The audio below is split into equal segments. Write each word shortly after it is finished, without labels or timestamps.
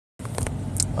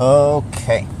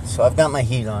Okay, so I've got my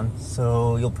heat on,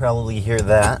 so you'll probably hear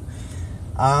that.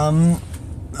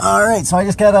 Alright, so I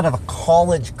just got out of a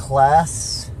college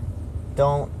class.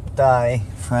 Don't die,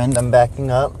 friend, I'm backing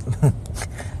up.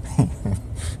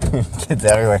 Kids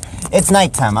everywhere. It's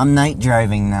nighttime, I'm night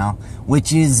driving now,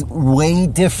 which is way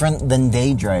different than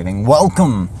day driving.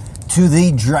 Welcome to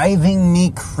the Driving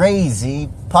Me Crazy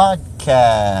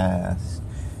podcast.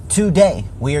 Today,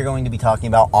 we are going to be talking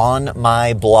about On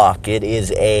My Block. It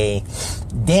is a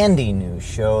dandy news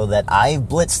show that I've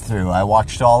blitzed through. I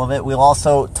watched all of it. We'll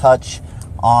also touch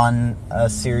on a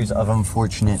series of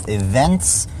unfortunate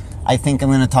events. I think I'm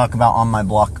going to talk about On My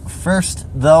Block first,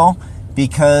 though,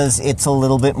 because it's a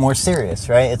little bit more serious,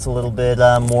 right? It's a little bit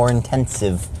more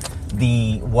intensive,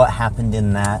 what happened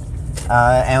in that.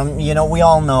 And, you know, we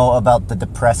all know about the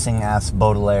depressing-ass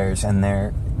Baudelaire's and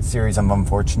their series of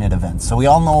unfortunate events. So we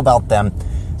all know about them.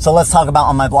 So let's talk about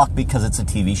On My Block because it's a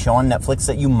TV show on Netflix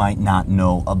that you might not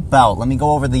know about. Let me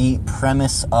go over the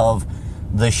premise of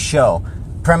the show.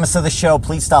 Premise of the show,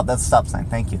 please stop. That's a stop sign.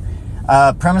 Thank you.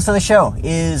 Premise of the show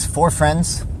is 4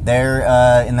 friends. They're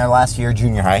in their last year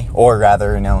junior high, or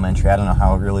rather in elementary. I don't know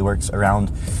how it really works around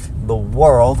the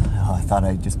world. Oh, I thought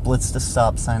I just blitzed a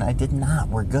stop sign. I did not.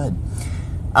 We're good.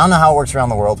 I don't know how it works around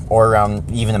the world or around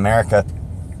even America.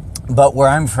 But where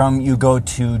I'm from, you go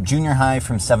to junior high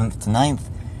from 7th to 9th,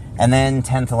 and then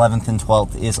 10th, 11th, and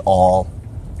 12th is all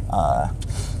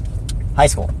high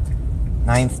school.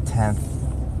 9th, 10th,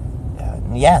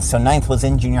 so 9th was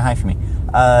in junior high for me.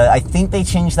 I think they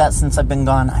changed that since I've been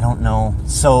gone. I don't know.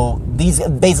 So these,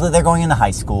 basically, they're going into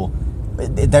high school.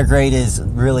 Their grade is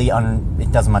really,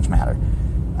 it doesn't much matter.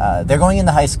 They're going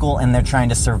into high school, and they're trying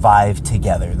to survive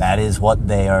together. That is what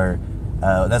they are.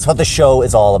 That's what the show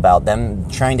is all about, them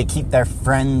trying to keep their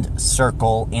friend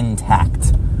circle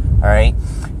intact, all right?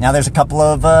 Now, there's a couple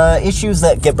of issues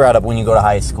that get brought up when you go to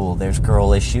high school. There's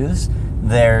girl issues.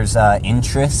 There's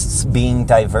interests being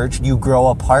diverged. You grow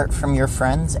apart from your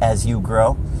friends as you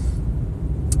grow.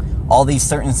 All these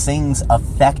certain things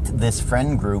affect this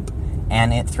friend group,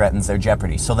 and it threatens their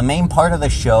jeopardy. So the main part of the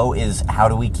show is how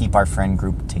do we keep our friend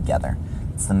group together?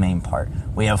 It's the main part.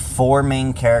 We have 4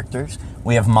 main characters.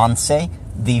 We have Montse,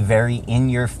 the very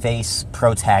in-your-face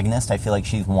protagonist. I feel like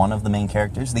she's one of the main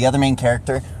characters. The other main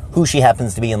character, who she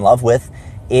happens to be in love with,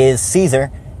 is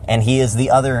Caesar, and he is the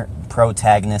other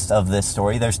protagonist of this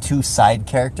story. There's 2 side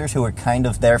characters who are kind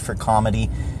of there for comedy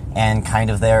and kind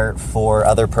of there for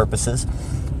other purposes.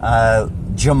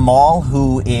 Jamal,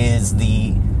 who is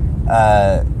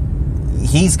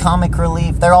he's comic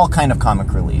relief. They're all kind of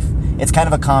comic relief. It's kind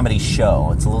of a comedy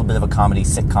show. It's a little bit of a comedy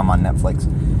sitcom on Netflix.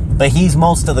 But he's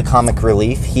most of the comic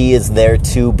relief. He is there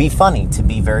to be funny, to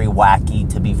be very wacky,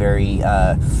 to be very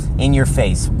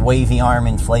in-your-face, wavy arm,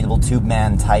 inflatable tube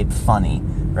man type funny,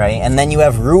 right? And then you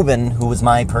have Ruben, who was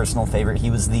my personal favorite.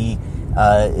 He was the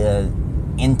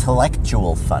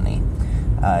intellectual funny.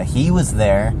 He was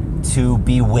there to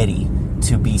be witty,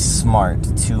 to be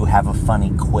smart, to have a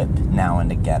funny quip now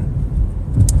and again.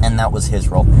 And that was his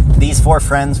role. These 4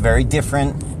 friends, very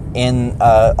different in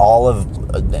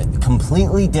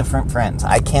completely different friends.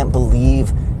 I can't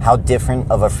believe how different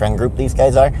of a friend group these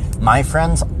guys are. My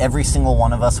friends, every single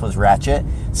one of us was ratchet.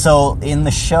 So in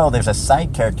the show, there's a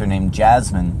side character named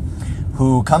Jasmine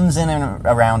who comes in and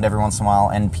around every once in a while,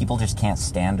 and people just can't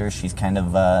stand her. She's kind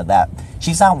of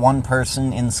she's that one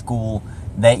person in school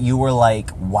that you were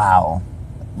like, wow,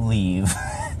 leave.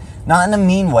 Not in a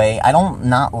mean way. I don't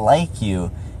not like you.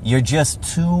 You're just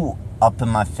too up in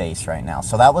my face right now.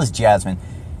 So that was Jasmine.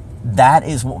 That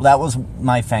was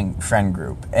my friend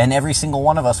group. And every single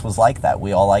one of us was like that.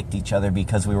 We all liked each other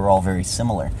because we were all very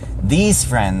similar. These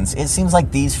friends, it seems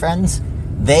like these friends,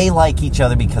 they like each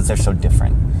other because they're so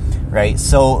different, right?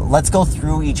 So let's go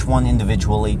through each one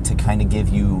individually to kind of give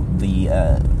you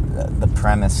the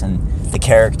premise and the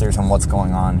characters and what's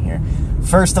going on here.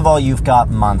 First of all, you've got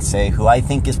Montse, who I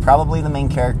think is probably the main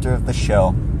character of the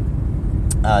show,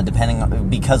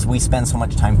 because we spend so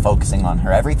much time focusing on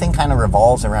her. Everything kind of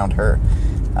revolves around her,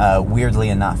 weirdly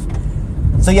enough.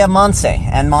 So you have Montse,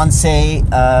 and Montse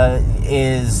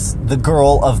is the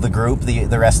girl of the group.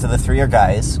 The rest of the 3 are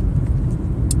guys,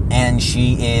 and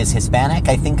she is Hispanic.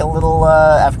 I think a little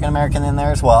African-American in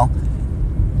there as well.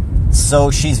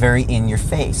 So she's very in your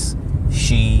face.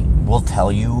 She will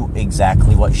tell you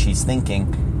exactly what she's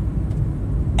thinking,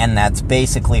 and that's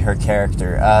basically her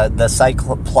character. The side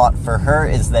plot for her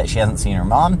is that she hasn't seen her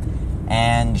mom,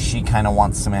 and she kind of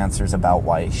wants some answers about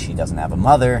why she doesn't have a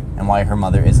mother and why her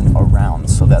mother isn't around.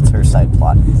 So that's her side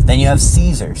plot. Then you have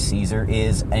Caesar. Caesar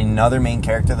is another main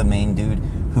character, the main dude,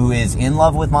 who is in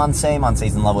love with Monse.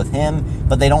 Monse's in love with him,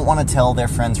 but they don't want to tell their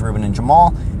friends Ruben and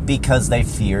Jamal because they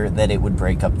fear that it would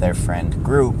break up their friend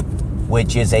group,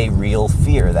 which is a real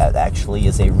fear. That actually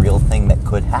is a real thing that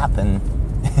could happen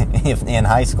if in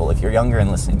high school. If you're younger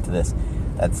and listening to this,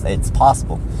 it's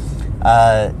possible.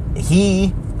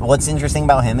 What's interesting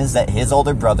about him is that his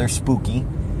older brother, Spooky,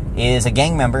 is a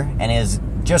gang member and is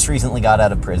just recently got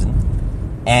out of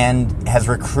prison and has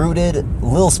recruited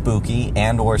Lil Spooky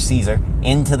and or Caesar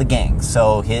into the gang.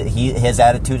 So his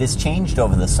attitude has changed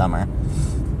over the summer.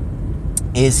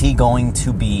 Is he going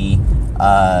to be,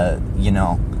 a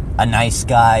nice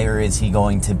guy, or is he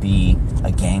going to be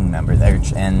a gang member there?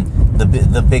 And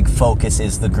the big focus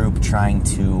is the group trying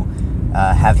to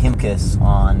have him focus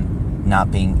on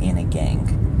not being in a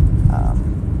gang.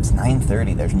 It's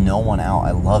 9:30. There's no one out.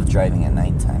 I love driving at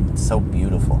nighttime. It's so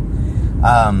beautiful.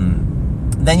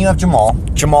 Then you have Jamal.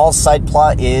 Jamal's side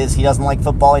plot is he doesn't like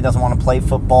football. He doesn't want to play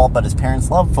football, but his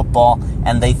parents love football,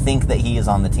 and they think that he is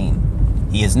on the team.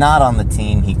 He is not on the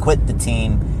team. He quit the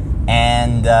team,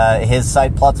 and his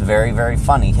side plot's very, very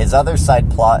funny. His other side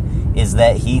plot is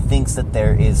that he thinks that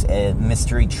there is a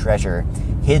mystery treasure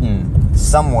hidden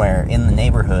somewhere in the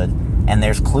neighborhood, and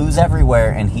there's clues everywhere,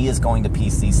 and he is going to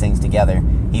piece these things together.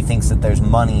 He thinks that there's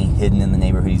money hidden in the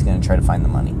neighborhood. He's going to try to find the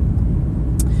money.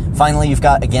 Finally, you've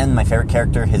got, again, my favorite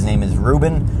character. His name is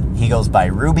Ruben. He goes by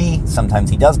Ruby. Sometimes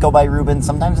he does go by Ruben.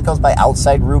 Sometimes it goes by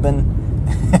Outside Ruben.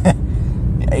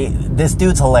 This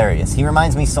dude's hilarious. He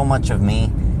reminds me so much of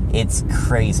me. It's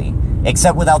crazy.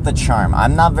 Except without the charm.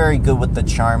 I'm not very good with the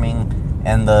charming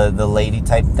and the lady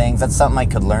type things. That's something I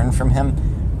could learn from him.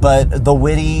 But the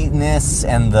wittiness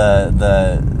and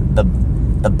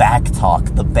the back talk,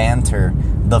 the banter,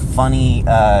 the funny,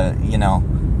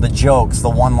 the jokes, the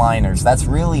one-liners, that's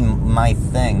really my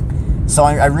thing. So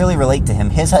I really relate to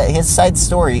him. His side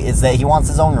story is that he wants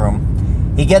his own room.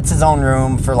 He gets his own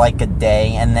room for like a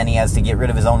day, and then he has to get rid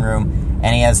of his own room,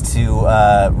 and he has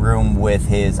to room with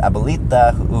his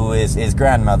abuelita, who is his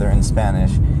grandmother in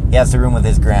Spanish. He has to room with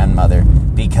his grandmother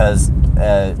because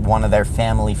one of their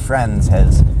family friends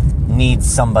needs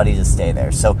somebody to stay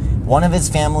there. So one of his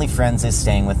family friends is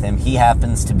staying with him. He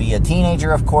happens to be a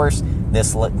teenager, of course.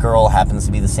 This girl happens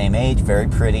to be the same age, very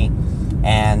pretty.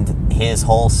 And his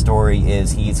whole story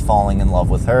is he's falling in love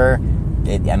with her.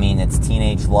 It's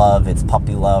teenage love. It's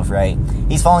puppy love, right?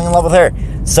 He's falling in love with her.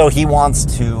 So he wants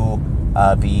to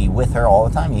be with her all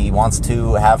the time. He wants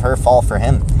to have her fall for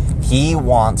him. He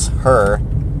wants her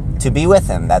to be with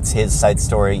him. That's his side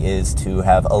story, is to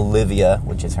have Olivia,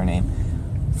 which is her name,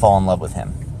 fall in love with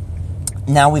him.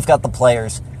 Now we've got the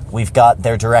players, we've got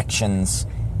their directions,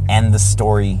 and the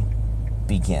story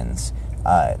begins.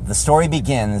 The story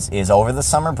begins is over the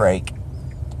summer break.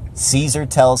 Caesar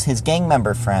tells his gang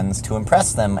member friends to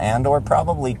impress them and or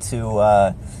probably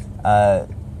to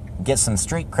get some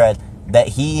street cred that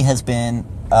he has been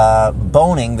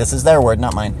boning, this is their word,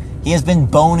 not mine, he has been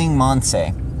boning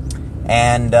Monse.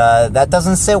 And that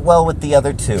doesn't sit well with the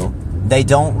other two. They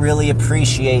don't really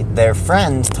appreciate their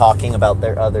friend talking about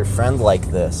their other friend like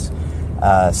this.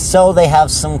 So they have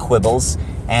some quibbles,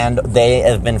 and they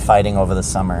have been fighting over the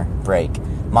summer break.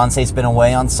 Monse's been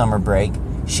away on summer break.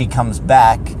 She comes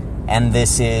back, and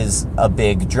this is a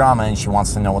big drama, and she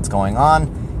wants to know what's going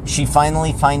on. She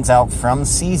finally finds out from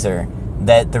Caesar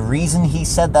that the reason he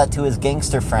said that to his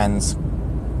gangster friends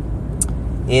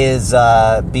is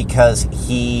because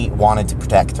he wanted to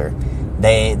protect her.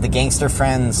 The gangster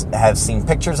friends have seen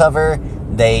pictures of her,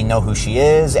 they know who she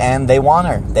is, and they want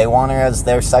her. They want her as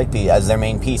their side piece, as their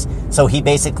main piece. So he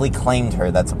basically claimed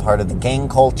her. That's a part of the gang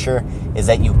culture, is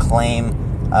that you claim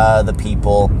the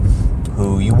people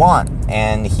who you want.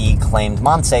 And he claimed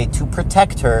Monse to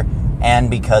protect her, and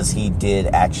because he did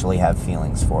actually have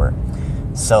feelings for her.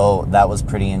 So that was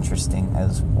pretty interesting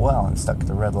as well. I'm stuck at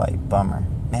the red light. Bummer.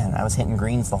 Man, I was hitting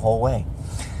greens the whole way.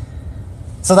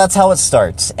 So that's how it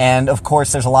starts. And, of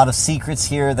course, there's a lot of secrets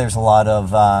here. There's a lot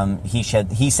of he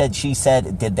said, she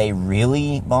said. Did they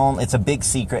really bone? It's a big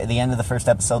secret. At the end of the first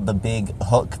episode, the big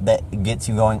hook that gets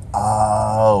you going,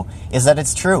 oh, is that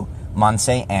it's true.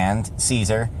 Monse and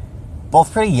Caesar,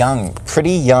 both pretty young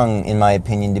in my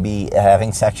opinion, to be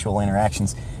having sexual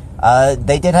interactions.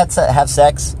 They did have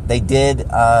sex. They did,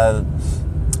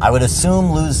 I would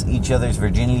assume, lose each other's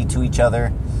virginity to each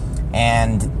other.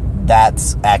 And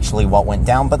that's actually what went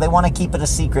down, but they want to keep it a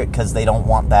secret because they don't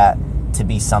want that to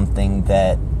be something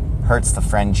that hurts the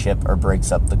friendship or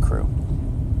breaks up the crew.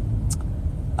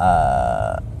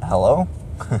 Hello?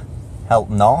 Help?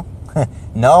 No?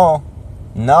 No.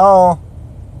 No.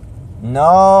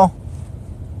 No.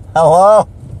 Hello?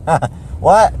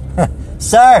 What?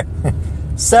 Sir!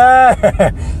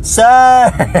 Sir!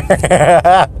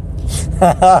 Sir!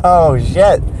 Oh,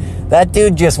 shit. That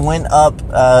dude just went up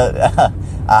a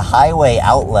highway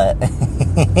outlet.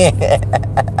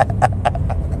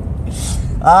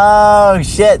 Oh,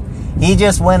 shit. He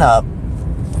just went up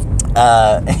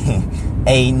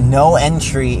a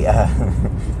no-entry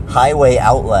highway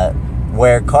outlet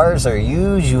where cars are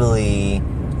usually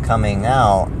coming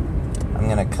out. I'm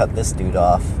going to cut this dude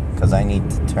off because I need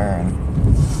to turn.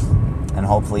 And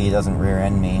hopefully he doesn't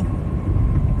rear-end me.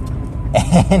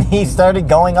 And he started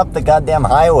going up the goddamn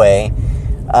highway.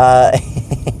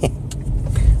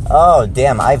 Oh,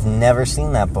 damn. I've never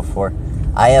seen that before.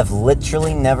 I have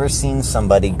literally never seen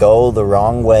somebody go the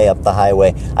wrong way up the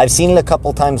highway. I've seen it a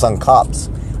couple times on Cops.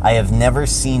 I have never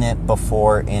seen it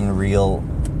before in real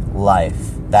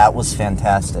life. That was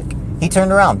fantastic. He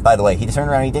turned around, by the way. He turned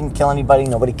around. He didn't kill anybody.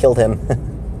 Nobody killed him.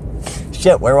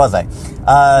 Shit, where was I?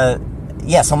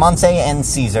 Yeah, so Monse and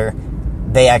Caesar,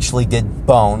 they actually did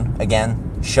bone.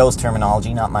 Again, show's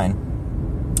terminology, not mine.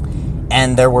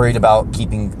 And they're worried about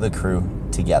keeping the crew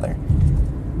together.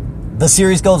 The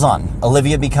series goes on.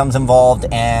 Olivia becomes involved,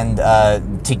 and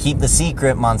to keep the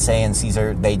secret, Monse and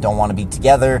Caesar, they don't want to be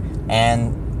together,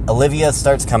 and Olivia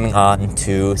starts coming on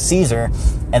to Caesar,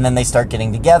 and then they start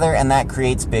getting together, and that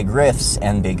creates big riffs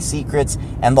and big secrets,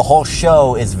 and the whole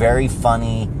show is very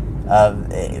funny,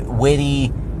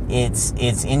 witty,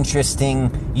 it's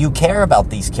interesting. You care about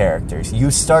these characters.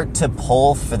 You start to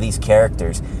pull for these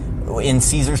characters. In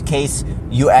Caesar's case,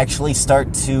 you actually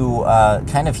start to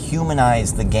kind of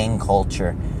humanize the gang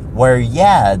culture, where,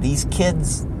 yeah, these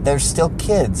kids, they're still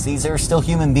kids. These are still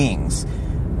human beings.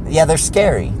 Yeah, they're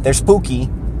scary. They're spooky.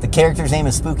 The character's name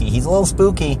is Spooky. He's a little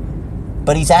spooky,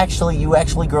 but you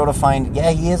actually grow to find,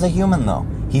 yeah, he is a human, though.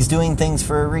 He's doing things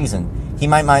for a reason. He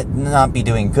might not be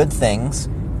doing good things,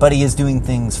 but he is doing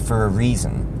things for a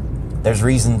reason. There's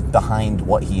reason behind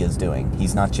what he is doing.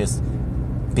 He's not just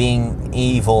being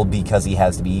evil because he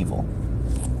has to be evil.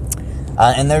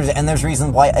 And there's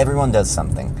reasons why everyone does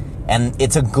something. And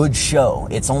it's a good show.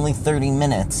 It's only 30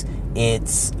 minutes.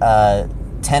 It's 10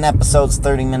 episodes,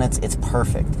 30 minutes. It's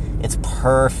perfect. It's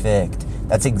perfect.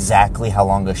 That's exactly how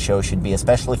long a show should be,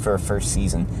 especially for a first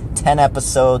season. 10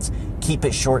 episodes. Keep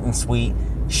it short and sweet.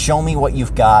 Show me what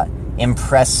you've got.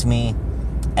 Impress me.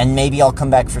 And maybe I'll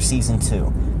come back for season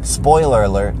 2. Spoiler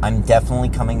alert, I'm definitely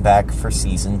coming back for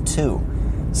season 2.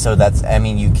 So that's,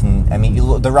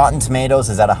 the Rotten Tomatoes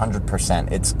is at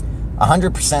 100%. It's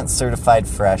 100% certified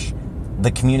fresh.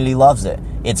 The community loves it.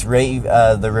 It's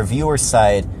the reviewer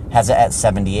side has it at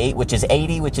 78, which is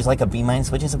 80, which is like a B-,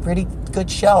 which is a pretty good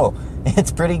show.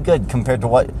 It's pretty good compared to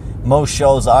what most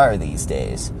shows are these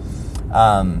days.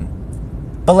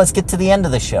 But let's get to the end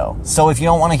of the show. So if you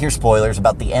don't want to hear spoilers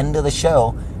about the end of the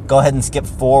show, go ahead and skip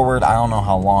forward. I don't know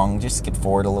how long. Just skip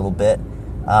forward a little bit.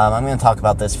 I'm going to talk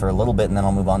about this for a little bit, and then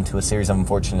I'll move on to a series of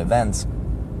unfortunate events.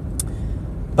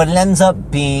 But it ends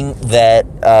up being that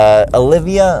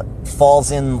Olivia falls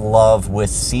in love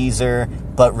with Caesar,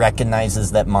 but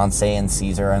recognizes that Monse and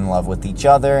Caesar are in love with each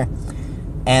other.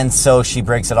 And so she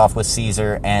breaks it off with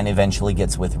Caesar and eventually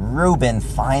gets with Ruben,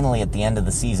 finally at the end of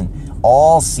the season.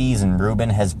 All season, Ruben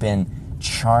has been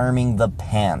charming the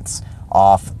pants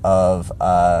off of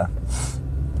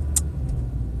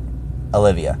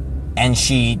Olivia. And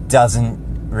she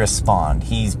doesn't respond.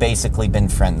 He's basically been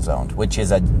friend-zoned, which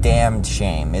is a damned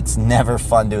shame. It's never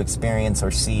fun to experience or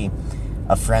see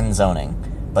a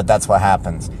friend-zoning, but that's what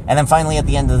happens. And then finally, at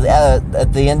the end of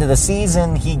the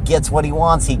season, he gets what he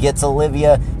wants. He gets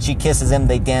Olivia. She kisses him.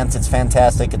 They dance. It's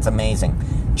fantastic. It's amazing.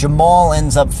 Jamal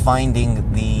ends up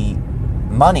finding the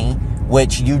money,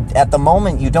 which at the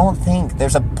moment you don't think.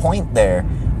 There's a point there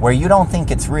where you don't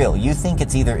think it's real. You think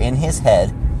it's either in his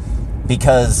head,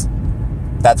 because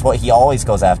that's what he always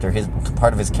goes after.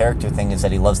 Part of his character thing is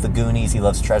that he loves the Goonies, he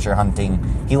loves treasure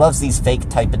hunting, he loves these fake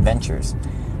type adventures.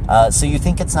 So you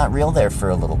think it's not real there for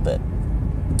a little bit.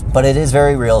 But it is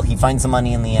very real. He finds the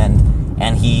money in the end,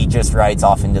 and he just rides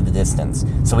off into the distance.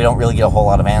 So we don't really get a whole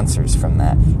lot of answers from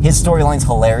that. His storyline's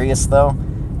hilarious, though,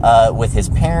 with his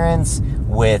parents,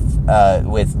 with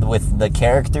the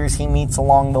characters he meets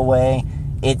along the way.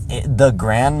 The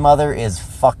grandmother is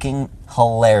fucking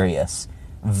hilarious.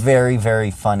 Very, very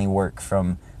funny work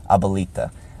from Abuelita.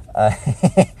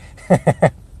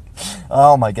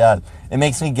 Oh my god. It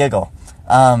makes me giggle.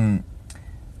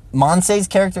 Monse's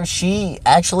character, she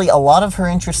actually, a lot of her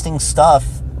interesting stuff,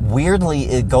 weirdly,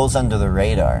 it goes under the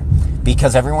radar.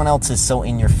 because everyone else is so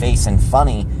in your face and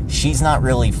funny. She's not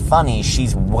really funny,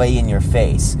 she's way in your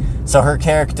face. So her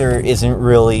character isn't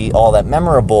really all that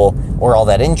memorable or all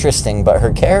that interesting, but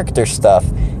her character stuff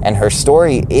and her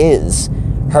story is.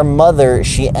 Her mother,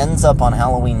 she ends up on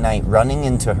Halloween night running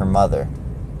into her mother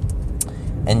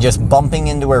and just bumping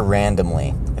into her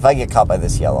randomly. If I get caught by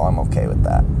this yellow, I'm okay with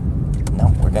that. No,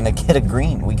 we're going to get a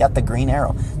green. We got the Green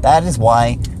Arrow. That is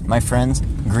why, my friends,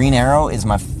 Green Arrow is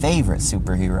my favorite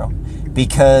superhero,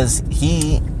 because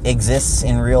he exists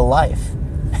in real life.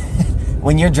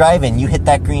 When you're driving, you hit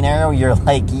that Green Arrow, you're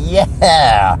like,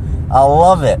 yeah, I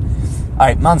love it. All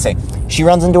right, Monse. She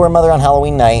runs into her mother on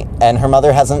Halloween night, and her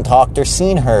mother hasn't talked or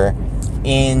seen her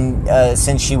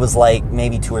since she was like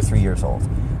maybe 2 or 3 years old.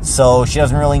 So she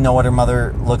doesn't really know what her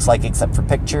mother looks like except for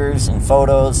pictures and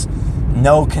photos.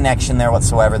 No connection there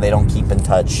whatsoever. They don't keep in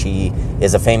touch. She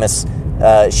is a famous...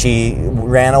 she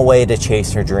ran away to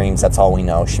chase her dreams. That's all we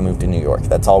know. She moved to New York.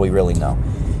 That's all we really know.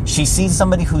 She sees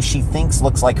somebody who she thinks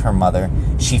looks like her mother.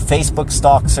 She Facebook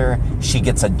stalks her. She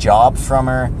gets a job from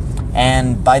her.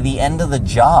 And by the end of the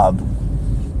job,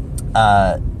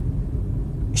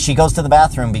 she goes to the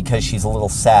bathroom because she's a little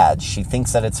sad. She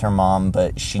thinks that it's her mom,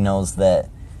 but she knows that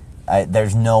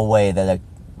there's no way that a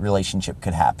relationship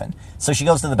could happen. So she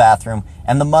goes to the bathroom,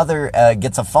 and the mother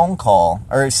gets a phone call,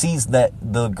 or sees that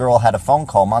the girl had a phone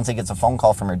call. Monse gets a phone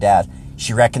call from her dad.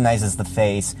 She recognizes the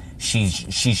face. She's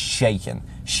shaken.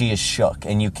 She is shook,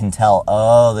 and you can tell,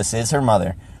 oh, this is her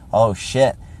mother. Oh,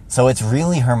 shit. So it's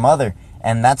really her mother,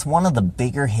 and that's one of the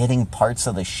bigger hitting parts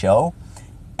of the show,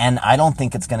 and I don't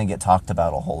think it's going to get talked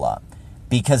about a whole lot.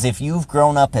 Because if you've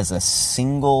grown up as a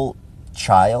single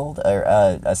child, or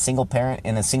a single parent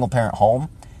in a single parent home,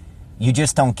 you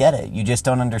just don't get it. You just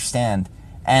don't understand.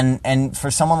 And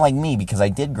for someone like me, because I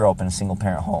did grow up in a single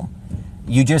parent home,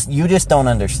 you just don't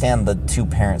understand the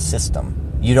two-parent system.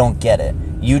 You don't get it.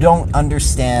 You don't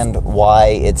understand why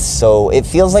it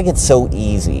feels like it's so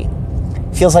easy.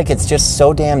 It feels like it's just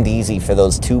so damned easy for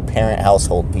those two-parent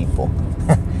household people.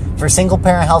 For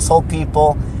single-parent household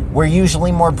people, we're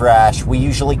usually more brash. We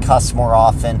usually cuss more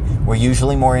often. We're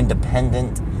usually more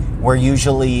independent. We're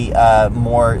usually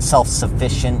more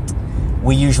self-sufficient.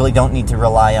 We usually don't need to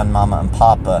rely on mama and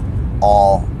papa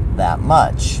all that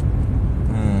much.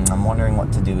 I'm wondering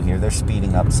what to do here. They're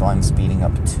speeding up, so I'm speeding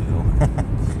up too.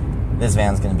 This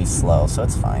van's going to be slow, so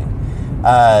it's fine.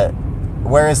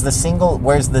 Whereas the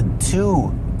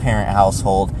two-parent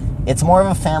household, it's more of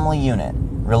a family unit.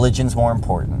 Religion's more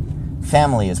important.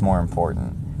 Family is more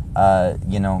important.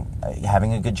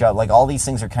 Having a good job. Like, all these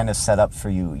things are kind of set up for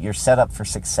you. You're set up for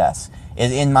success.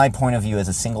 In my point of view, as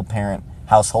a single-parent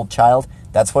household child,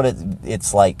 that's what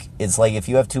it's like. It's like if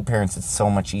you have two parents, it's so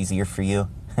much easier for you.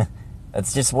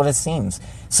 That's just what it seems.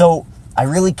 So I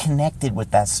really connected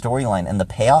with that storyline, and the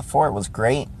payoff for it was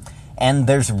great, and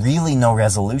there's really no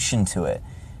resolution to it.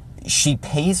 She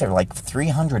pays her like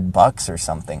 $300 or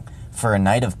something for a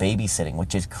night of babysitting,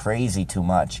 which is crazy too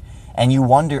much. And you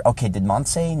wonder, okay, did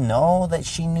Monse know that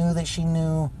she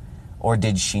knew? Or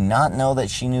did she not know that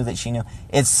she knew that she knew?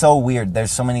 It's so weird.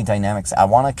 There's so many dynamics. I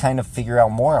want to kind of figure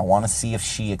out more. I want to see if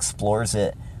she explores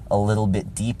it a little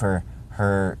bit deeper,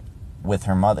 with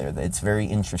her mother. It's very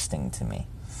interesting to me.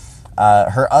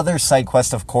 Her other side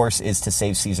quest, of course, is to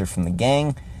save Caesar from the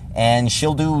gang. And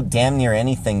she'll do damn near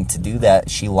anything to do that.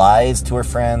 She lies to her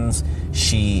friends.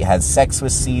 She has sex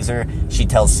with Caesar. She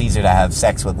tells Caesar to have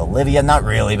sex with Olivia. Not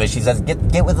really, but she says,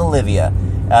 get with Olivia.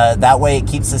 That way it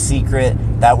keeps a secret.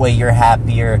 That way you're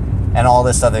happier. And all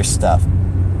this other stuff.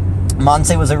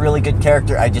 Monse was a really good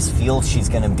character. I just feel she's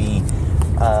going to be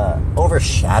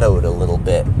overshadowed a little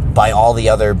bit by all the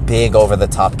other big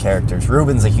over-the-top characters.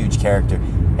 Ruben's a huge character.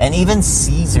 And even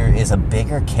Caesar is a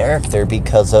bigger character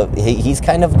because he's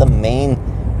kind of the main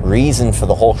reason for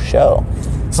the whole show.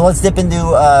 So let's dip into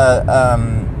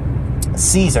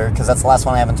Caesar, because that's the last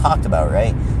one I haven't talked about,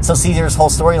 right? So Caesar's whole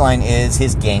storyline is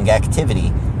his gang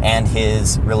activity and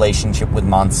his relationship with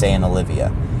Monse and Olivia.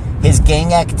 His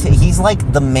gang he's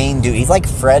like the main dude. He's like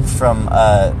Fred from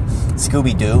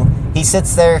Scooby-Doo. He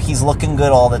sits there, he's looking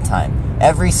good all the time.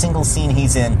 Every single scene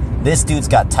he's in, this dude's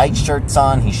got tight shirts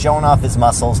on, he's showing off his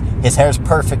muscles, his hair's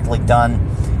perfectly done,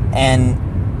 and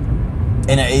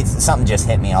something just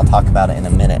hit me, I'll talk about it in a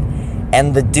minute.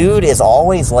 And the dude is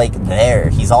always like there.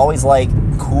 He's always like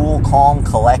cool, calm,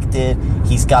 collected.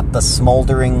 He's got the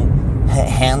smoldering,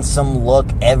 handsome look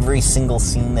every single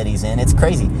scene that he's in. It's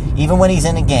crazy. Even when he's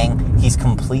in a gang, he's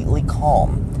completely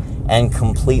calm and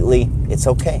completely, it's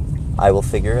okay. I will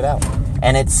figure it out.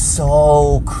 And it's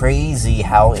so crazy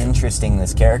how interesting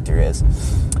this character is.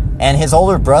 And his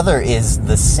older brother is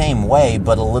the same way,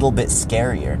 but a little bit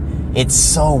scarier. It's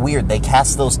so weird. They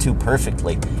cast those two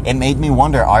perfectly. It made me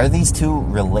wonder, are these two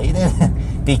related?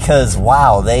 Because,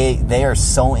 wow, they are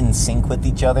so in sync with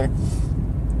each other.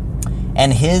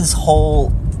 And his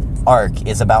whole arc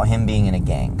is about him being in a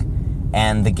gang.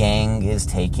 And the gang is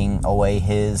taking away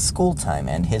his school time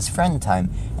and his friend time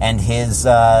and his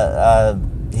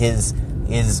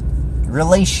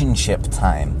relationship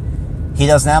time. He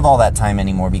doesn't have all that time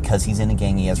anymore because he's in a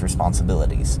gang. He has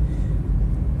responsibilities.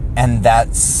 And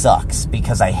that sucks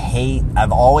because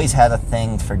I've always had a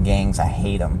thing for gangs. I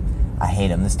hate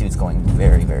them. This dude's going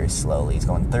very, very slowly. He's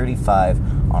going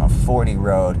 35 on a 40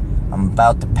 road. I'm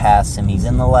about to pass him. He's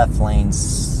in the left lane.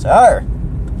 Sir,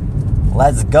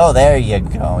 let's go. There you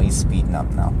go. He's speeding up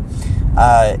now.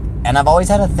 And I've always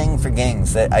had a thing for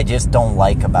gangs that I just don't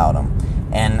like about them.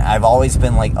 And I've always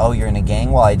been like, oh, you're in a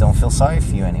gang? Well, I don't feel sorry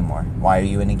for you anymore. Why are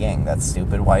you in a gang? That's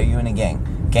stupid. Why are you in a gang?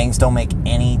 Gangs don't make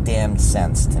any damn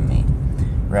sense to me,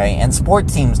 right? And sport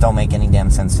teams don't make any damn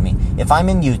sense to me. If I'm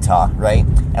in Utah, right,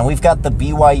 and we've got the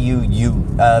BYU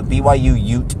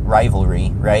Ute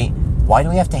rivalry, right, why do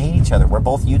we have to hate each other? We're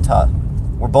both Utah.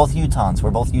 We're both Utahns.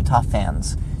 We're both Utah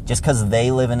fans. Just because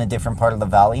they live in a different part of the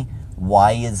valley,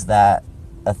 why is that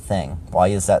a thing? Why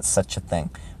is that such a thing?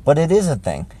 But it is a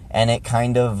thing. And it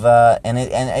kind of, and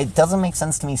it doesn't make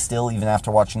sense to me still, even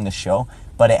after watching the show,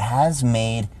 but it has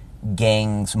made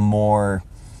gangs more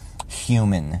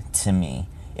human to me.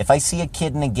 If I see a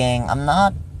kid in a gang,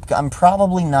 I'm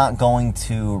probably not going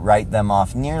to write them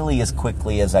off nearly as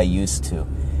quickly as I used to,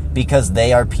 because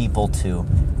they are people too.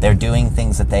 They're doing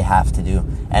things that they have to do,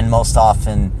 and most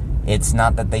often it's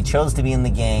not that they chose to be in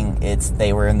the gang, it's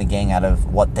they were in the gang out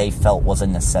of what they felt was a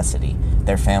necessity.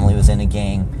 Their family was in a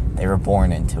gang. They were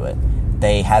born into it.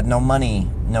 They had no money,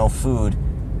 no food,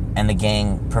 and the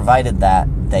gang provided that.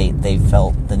 They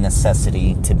felt the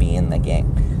necessity to be in the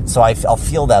gang. So I'll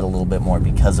feel that a little bit more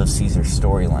because of Caesar's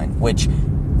storyline, which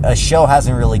a show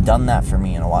hasn't really done that for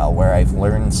me in a while, where I've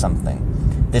learned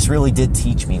something. This really did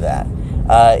teach me that.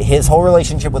 His whole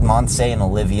relationship with Monse and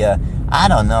Olivia, I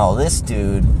don't know. This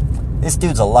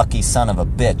dude's a lucky son of a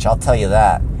bitch, I'll tell you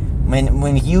that.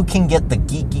 When you can get the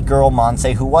geeky girl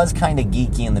Monse, who was kind of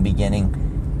geeky in the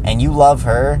beginning, and you love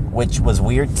her, which was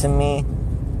weird to me,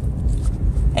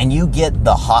 and you get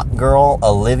the hot girl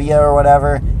Olivia or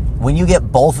whatever, when you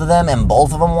get both of them and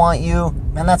both of them want you,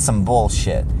 man, that's some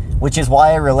bullshit. Which is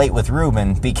why I relate with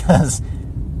Ruben, because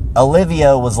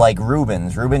Olivia was like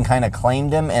Ruben's. Ruben kind of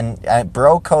claimed him, and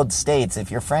bro code states,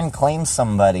 if your friend claims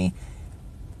somebody,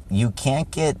 you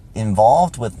can't get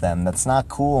involved with them. That's not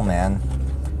cool, man.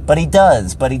 But he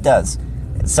does.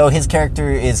 So his character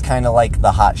is kind of like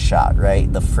the hot shot,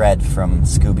 right? The Fred from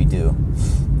Scooby-Doo.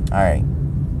 All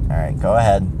right, go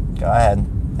ahead.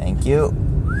 Thank you.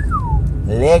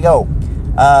 Lego.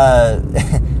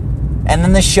 And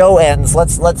then the show ends.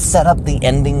 Let's set up the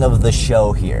ending of the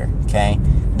show here, okay?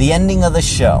 The ending of the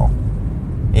show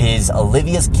is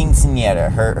Olivia's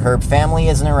quinceañera. Her family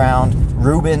isn't around.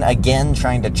 Ruben, again,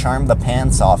 trying to charm the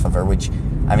pants off of her, which,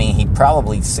 I mean, he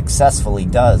probably successfully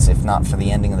does, if not for the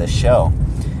ending of the show.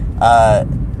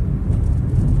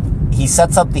 He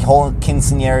sets up the whole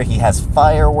quinceañera. He has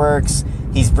fireworks.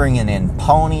 He's bringing in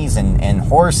ponies and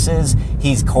horses.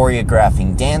 He's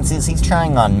choreographing dances. He's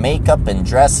trying on makeup and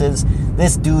dresses.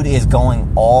 This dude is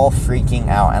going all freaking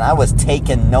out. And I was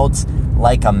taking notes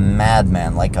like a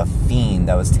madman, like a fiend.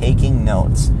 I was taking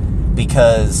notes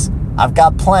because I've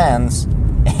got plans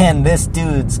and this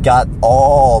dude's got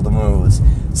all the moves.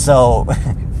 So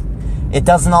it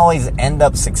doesn't always end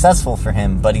up successful for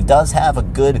him, but he does have a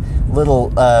good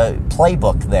little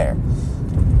playbook there.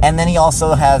 And then he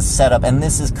also has set up, and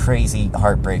this is crazy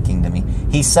heartbreaking to me,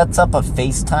 he sets up a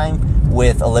FaceTime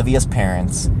with Olivia's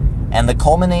parents, and the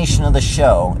culmination of the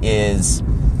show is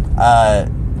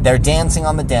they're dancing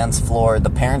on the dance floor.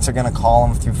 The parents are going to call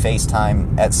him through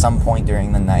FaceTime at some point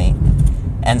during the night.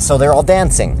 And so they're all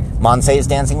dancing. Monse is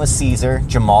dancing with Caesar.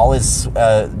 Jamal is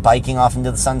biking off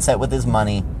into the sunset with his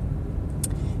money.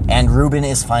 And Ruben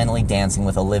is finally dancing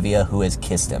with Olivia, who has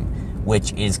kissed him,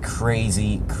 which is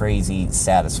crazy, crazy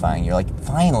satisfying. You're like,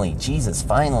 finally, Jesus,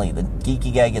 finally, the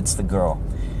geeky guy gets the girl.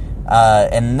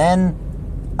 And then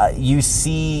you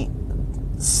see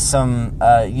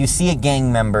a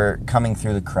gang member coming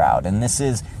through the crowd, and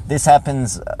this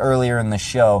happens earlier in the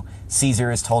show.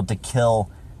 Caesar is told to kill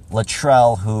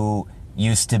Latrell, who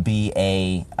used to be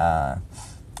a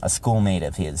schoolmate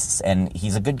of his, and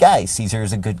he's a good guy. Caesar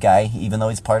is a good guy, even though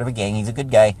he's part of a gang. He's a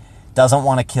good guy. Doesn't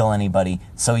want to kill anybody,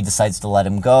 so he decides to let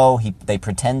him go. They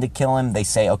pretend to kill him. They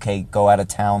say, okay, go out of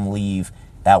town, leave.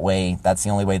 That way, that's the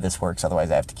only way this works,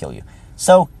 otherwise I have to kill you.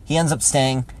 So he ends up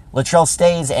staying Latrell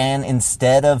stays, and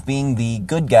instead of being the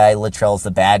good guy, Latrell's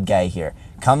the bad guy here.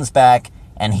 Comes back,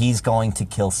 and he's going to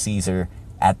kill Caesar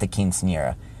at the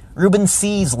quinceañera. Ruben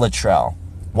sees Latrell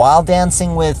while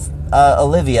dancing with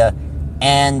Olivia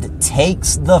and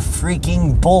takes the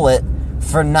freaking bullet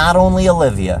for not only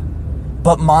Olivia,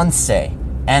 but Montse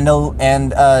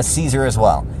and Caesar as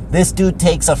well. This dude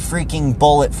takes a freaking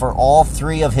bullet for all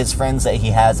 3 of his friends that he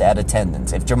has at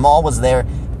attendance. If Jamal was there,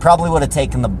 he probably would have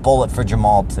taken the bullet for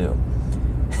Jamal too.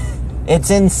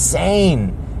 It's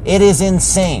insane. It is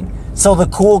insane. So the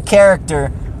cool character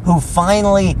who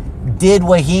finally did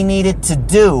what he needed to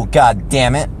do, god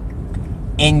damn it,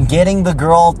 in getting the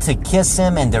girl to kiss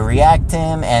him and to react to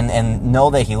him and know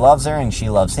that he loves her and she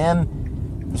loves him,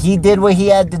 he did what he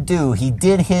had to do. He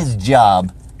did his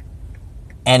job,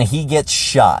 and he gets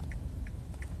shot.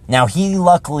 Now, he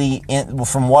luckily,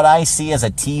 from what I see as a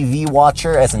TV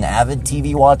watcher, as an avid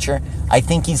TV watcher, I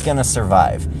think he's going to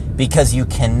survive. Because you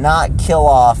cannot kill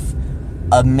off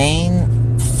a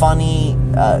main funny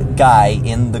guy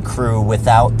in the crew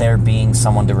without there being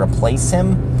someone to replace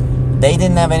him. They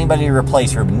didn't have anybody to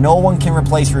replace Ruben. No one can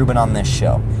replace Ruben on this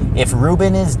show. If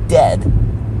Ruben is dead,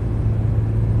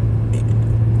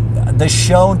 the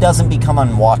show doesn't become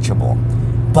unwatchable,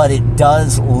 but it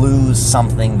does lose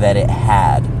something that it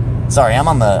had. Sorry, I'm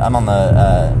on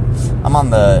a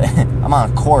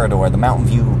corridor, the Mountain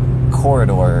View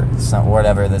corridor,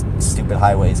 whatever the stupid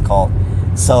highway is called.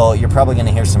 So you're probably going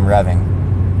to hear some revving.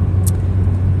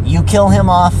 You kill him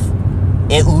off,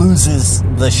 it loses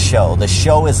the show. The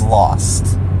show is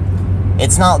lost.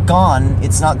 It's not gone.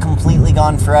 It's not completely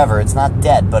gone forever. It's not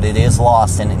dead, but it is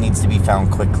lost, and it needs to be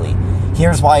found quickly.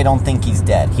 Here's why I don't think he's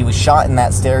dead. He was shot in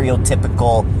that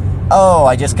stereotypical, oh,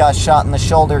 I just got shot in the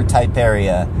shoulder type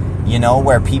area, you know,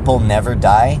 where people never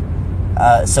die.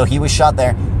 So he was shot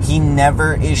there. He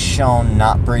never is shown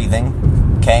not breathing.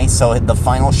 Okay, so the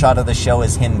final shot of the show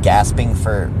is him gasping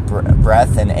for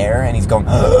breath and air, and he's going,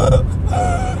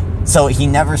 so he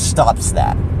never stops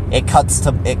that. It cuts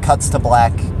to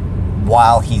black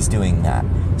while he's doing that.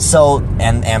 So,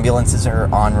 and ambulances are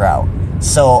en route.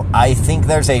 So I think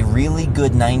there's a really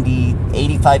good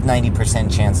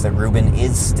 85-90% chance that Ruben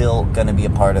is still going to be a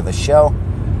part of the show,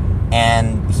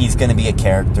 and he's going to be a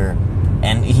character,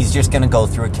 and he's just going to go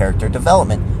through a character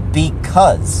development,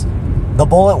 because the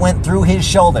bullet went through his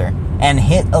shoulder and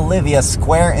hit Olivia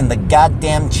square in the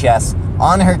goddamn chest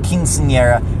on her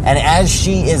quinceañera, and as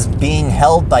she is being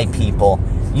held by people,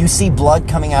 you see blood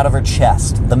coming out of her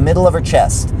chest, the middle of her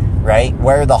chest, right,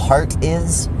 where the heart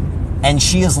is, and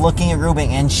she is looking at Ruben,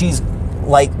 and she's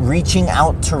like reaching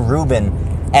out to Ruben,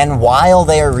 and while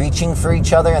they are reaching for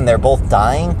each other and they're both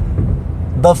dying,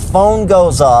 the phone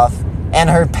goes off, and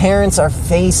her parents are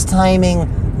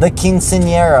FaceTiming the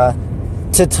quinceañera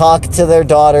to talk to their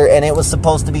daughter, and it was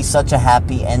supposed to be such a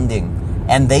happy ending,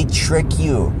 and they trick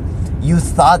you. You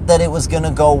thought that it was going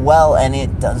to go well, and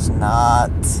it does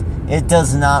not. It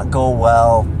does not go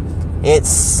well. It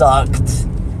sucked.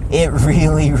 It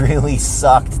really, really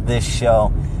sucked, this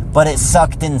show. But it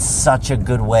sucked in such a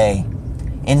good way.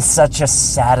 In such a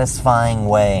satisfying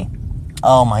way.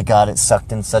 Oh my god, it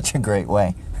sucked in such a great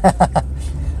way.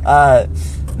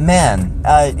 Man,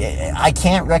 I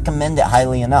can't recommend it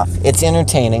highly enough. It's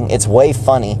entertaining. It's way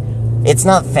funny. It's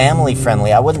not family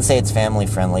friendly. I wouldn't say it's family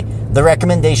friendly. The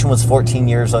recommendation was 14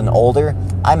 years and older.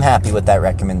 I'm happy with that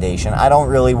recommendation. I don't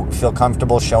really feel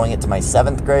comfortable showing it to my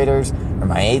 7th graders or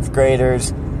my 8th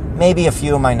graders. Maybe a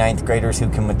few of my 9th graders who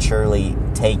can maturely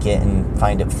take it and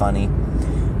find it funny.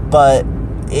 But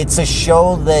it's a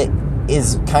show that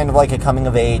is kind of like a coming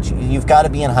of age. You've got to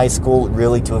be in high school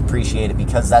really to appreciate it,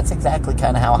 because that's exactly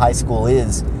kind of how high school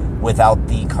is without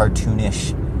the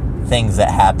cartoonish things that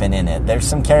happen in it. There's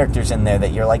some characters in there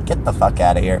that you're like, get the fuck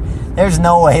out of here. There's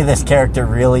no way this character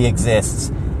really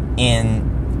exists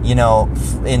in, you know,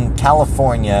 in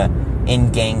California,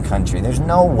 in gang country. There's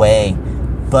no way.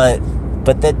 But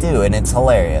they do, and it's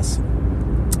hilarious.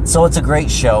 So it's a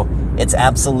great show. It's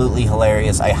absolutely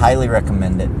hilarious. I highly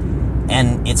recommend it.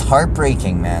 And it's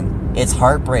heartbreaking, man. It's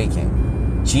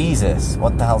heartbreaking. Jesus.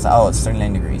 What the hell's... Oh, it's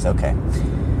 39 degrees. Okay.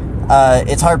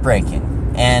 It's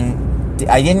heartbreaking. And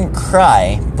I didn't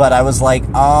cry, but I was like,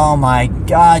 oh my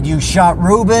god, you shot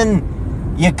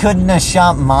Ruben? You couldn't have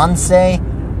shot Montse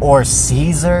or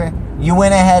Caesar? You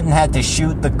went ahead and had to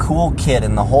shoot the cool kid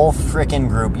in the whole frickin'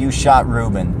 group. You shot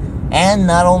Ruben. And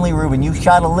not only Ruben, you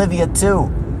shot Olivia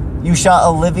too. You shot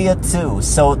Olivia too.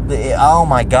 So, oh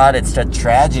my god, it's a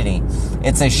tragedy.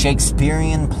 It's a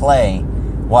Shakespearean play,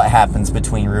 what happens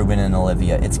between Ruben and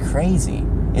Olivia. It's crazy.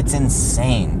 It's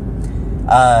insane.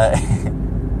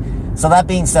 So that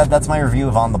being said, that's my review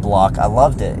of On the Block. I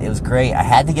loved it. It was great. I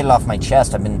had to get it off my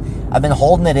chest. I've been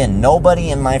holding it in.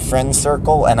 Nobody in my friend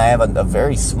circle, and I have a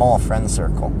very small friend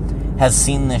circle, has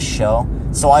seen this show.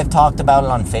 So I've talked about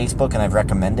it on Facebook and I've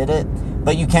recommended it,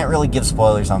 but you can't really give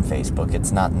spoilers on Facebook.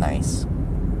 It's not nice.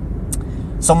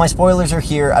 So my spoilers are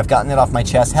here. I've gotten it off my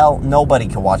chest. Hell, nobody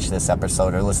can watch this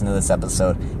episode or listen to this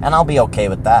episode, and I'll be okay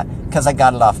with that because I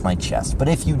got it off my chest. But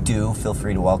if you do, feel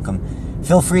free to welcome.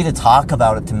 Feel free to talk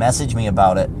about it, to message me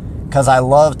about it, because I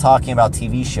love talking about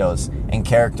TV shows and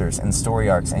characters and story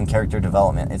arcs and character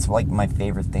development. It's like my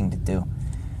favorite thing to do.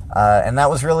 And that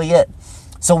was really it.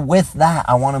 So with that,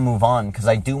 I want to move on because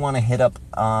I do want to hit up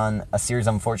on a series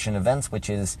of unfortunate events, which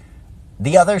is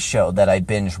the other show that I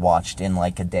binge watched in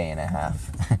like a day and a half.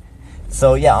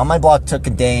 So yeah, On My Block took a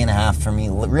day and a half for me.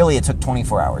 Really, it took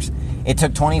 24 hours. It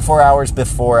took 24 hours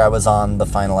before I was on the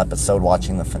final episode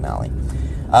watching the finale.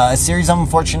 A series of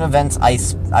unfortunate events, I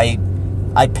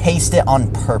paced it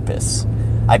on purpose.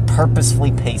 I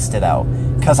purposefully paced it out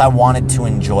because I wanted to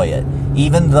enjoy it.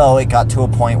 Even though it got to a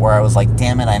point where I was like,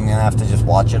 damn it, I'm going to have to just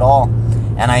watch it all.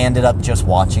 And I ended up just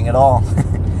watching it all.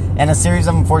 And A Series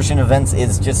of Unfortunate Events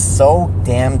is just so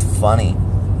damned funny.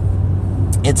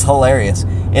 It's hilarious.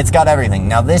 It's got everything.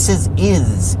 Now, this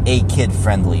is a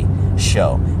kid-friendly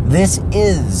show. This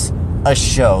is a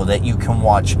show that you can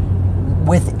watch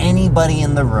with anybody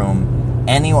in the room.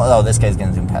 Anyone. Oh, this guy's going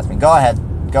to zoom past me. Go ahead.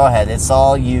 Go ahead. It's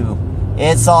all you.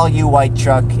 It's all you, white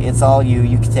truck. It's all you.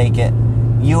 You can take it.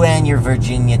 You and your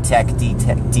Virginia Tech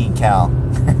decal.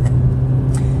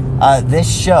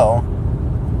 This show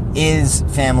is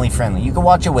family friendly. You can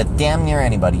watch it with damn near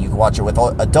anybody. You can watch it with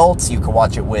adults. You can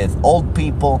watch it with old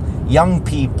people, young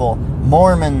people,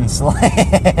 Mormons.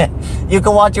 You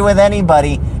can watch it with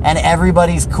anybody, and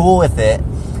everybody's cool with it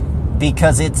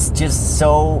because it's just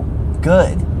so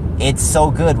good. It's so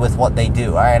good with what they do.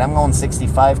 All right, I'm going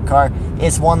 65 car.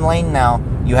 It's one lane now.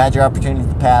 You had your opportunity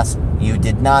to pass. You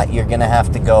did not. You're going to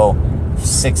have to go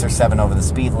 6 or 7 over the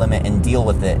speed limit and deal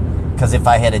with it. Because if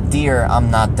I hit a deer, I'm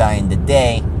not dying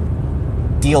today.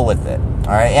 Deal with it.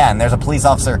 All right, yeah, and there's a police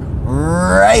officer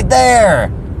right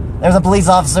there. There's a police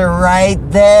officer right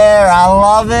there. I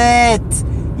love it.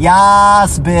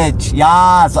 Yas, bitch.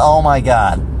 Yas. Oh, my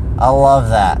God. I love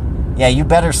that. Yeah, you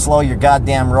better slow your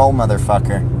goddamn roll,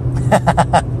 motherfucker.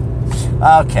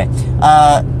 Okay.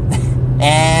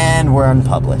 And we're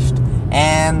unpublished.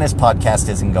 And this podcast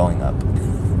isn't going up.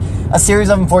 A Series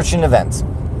of Unfortunate Events.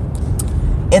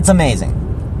 It's amazing.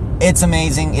 It's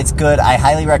amazing. It's good. I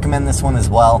highly recommend this one as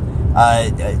well.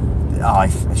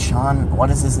 Sean,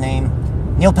 what is his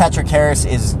name? Neil Patrick Harris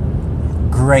is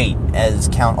great as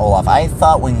Count Olaf. I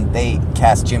thought when they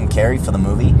cast Jim Carrey for the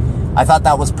movie, I thought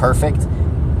that was perfect.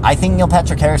 I think Neil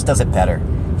Patrick Harris does it better.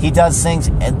 He does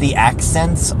things, the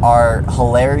accents are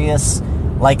hilarious.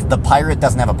 Like, the pirate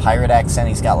doesn't have a pirate accent,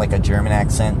 he's got like a German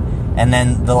accent. And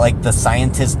then the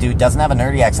scientist dude doesn't have a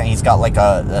nerdy accent, he's got like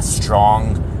a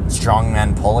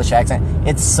strongman Polish accent.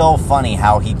 It's so funny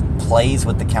how he plays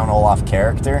with the Count Olaf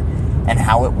character and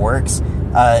how it works.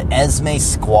 Esme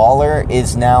Squalor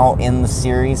is now in the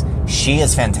series. She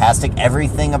is fantastic.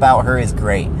 Everything about her is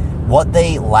great. What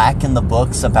they lack in the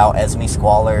books about Esme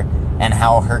Squalor and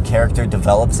how her character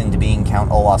develops into being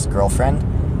Count Olaf's girlfriend,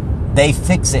 they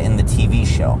fix it in the TV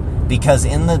show. Because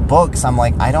in the books, I'm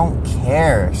like, I don't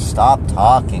care. Stop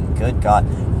talking. Good God.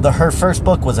 Her first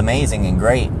book was amazing and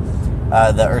great.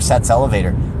 The Urset's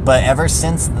Elevator. But ever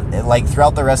since, like,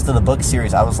 throughout the rest of the book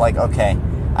series, I was like, okay,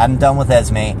 I'm done with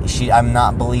Esme. I'm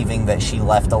not believing that she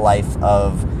left a life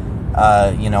of,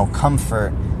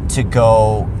 comfort to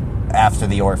go after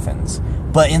the orphans.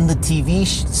 But in the TV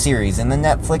series, in the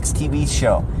Netflix TV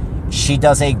show, she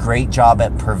does a great job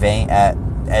at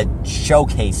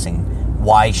showcasing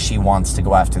why she wants to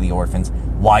go after the orphans,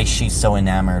 why she's so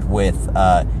enamored with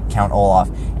Count Olaf.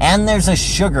 And there's a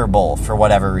sugar bowl for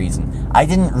whatever reason. I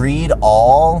didn't read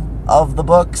all of the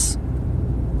books,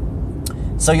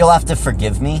 so you'll have to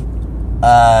forgive me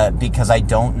because I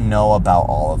don't know about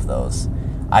all of those.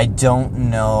 I don't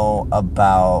know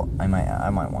about... I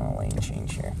might want a lane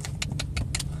change here.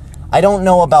 I don't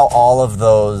know about all of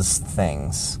those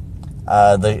things.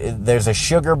 There's a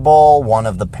sugar bowl. One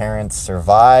of the parents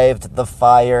survived the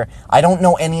fire. I don't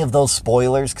know any of those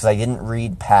spoilers because I didn't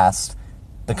read past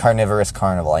the Carnivorous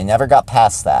Carnival. I never got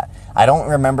past that. I don't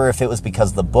remember if it was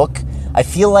because the book... I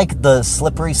feel like the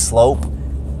Slippery Slope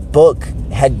book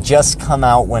had just come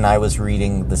out when I was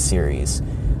reading the series.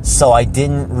 So I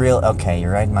didn't really... Okay,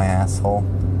 you're riding my asshole.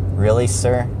 Really,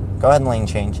 sir? Go ahead and lane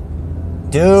change.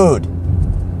 Dude!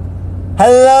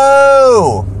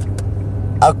 Hello!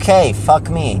 Okay, fuck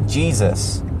me.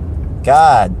 Jesus.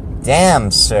 God damn,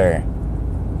 sir.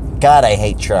 God, I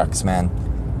hate trucks, man.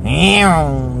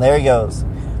 There he goes.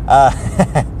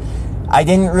 I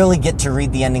didn't really get to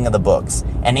read the ending of the books.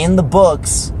 And in the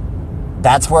books,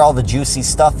 that's where all the juicy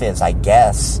stuff is, I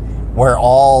guess. Where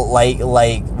all, like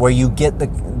where you get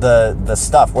the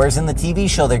stuff. Whereas in the TV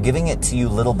show, they're giving it to you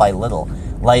little by little.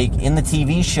 Like, in the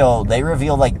TV show, they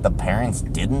reveal, like, the parents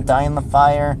didn't die in the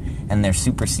fire, and they're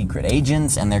super secret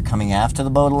agents, and they're coming after the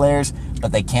Baudelaires,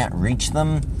 but they can't reach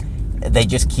them. They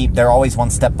just they're always one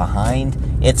step behind.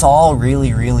 It's all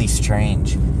really, really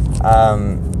strange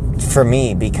for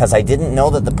me, because I didn't know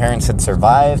that the parents had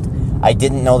survived. I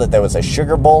didn't know that there was a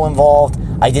sugar bowl involved.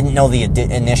 I didn't know the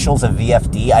initials of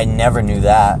VFD. I never knew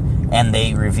that, and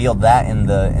they revealed that in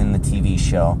the TV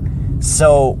show.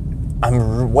 So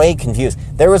I'm way confused.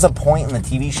 There was a point in the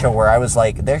TV show where I was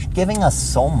like, they're giving us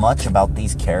so much about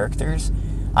these characters.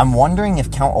 I'm wondering if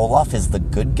Count Olaf is the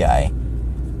good guy,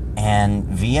 and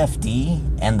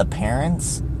VFD and the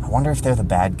parents, I wonder if they're the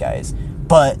bad guys.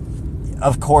 But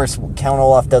of course, Count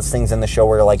Olaf does things in the show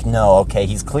where you're like, no, okay,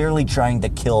 he's clearly trying to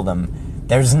kill them.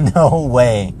 There's no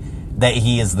way that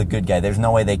he is the good guy. There's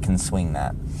no way they can swing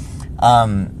that.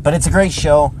 But it's a great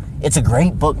show. It's a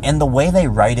great book, and the way they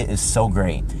write it is so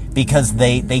great, because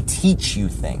they teach you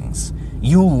things.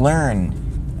 You learn.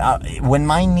 When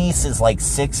my niece is like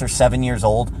 6 or 7 years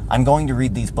old, I'm going to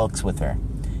read these books with her,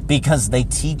 because they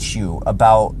teach you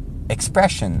about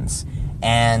expressions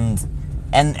and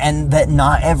that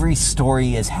not every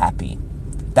story is happy.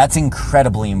 That's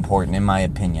incredibly important, in my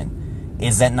opinion,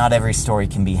 is that not every story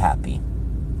can be happy.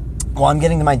 Well, I'm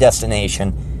getting to my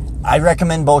destination. I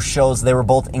recommend both shows. They were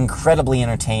both incredibly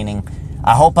entertaining.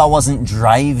 I hope I wasn't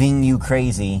driving you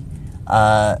crazy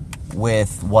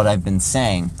with what I've been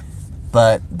saying,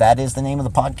 but that is the name of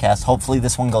the podcast. Hopefully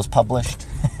this one goes published.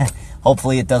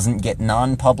 Hopefully it doesn't get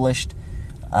non-published.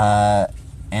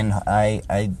 And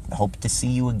I hope to see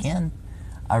you again.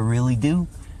 I really do.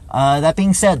 That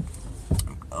being said,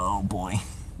 oh boy.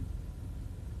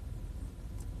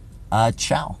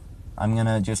 Ciao. I'm going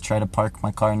to just try to park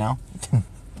my car now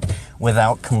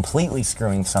without completely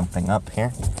screwing something up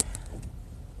here.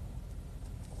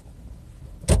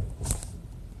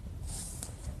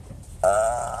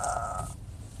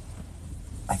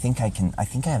 I think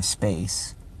I have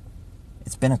space.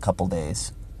 It's been a couple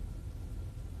days.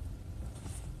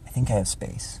 I think I have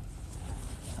space.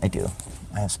 I do.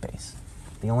 I have space.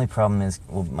 The only problem is,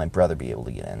 will my brother be able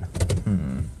to get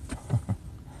in?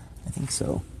 I think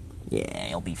so. Yeah,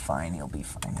 he'll be fine. He'll be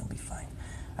fine.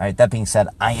 All right, that being said,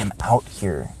 I am out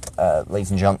here,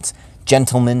 ladies and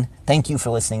gentlemen. Thank you for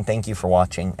listening. Thank you for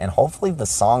watching. And hopefully the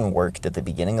song worked at the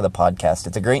beginning of the podcast.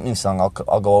 It's a great new song.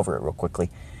 I'll go over it real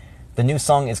quickly. The new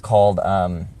song is called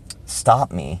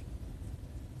Stop Me.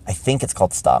 I think it's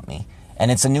called Stop Me. And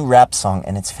it's a new rap song,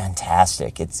 and it's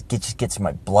fantastic. It just gets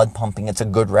my blood pumping. It's a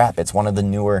good rap. It's one of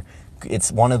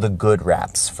the good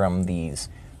raps from these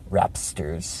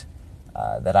rapsters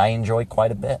that I enjoy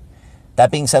quite a bit. That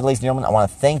being said, ladies and gentlemen, I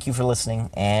want to thank you for listening,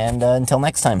 and until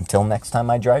next time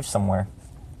I drive somewhere.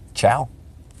 Ciao.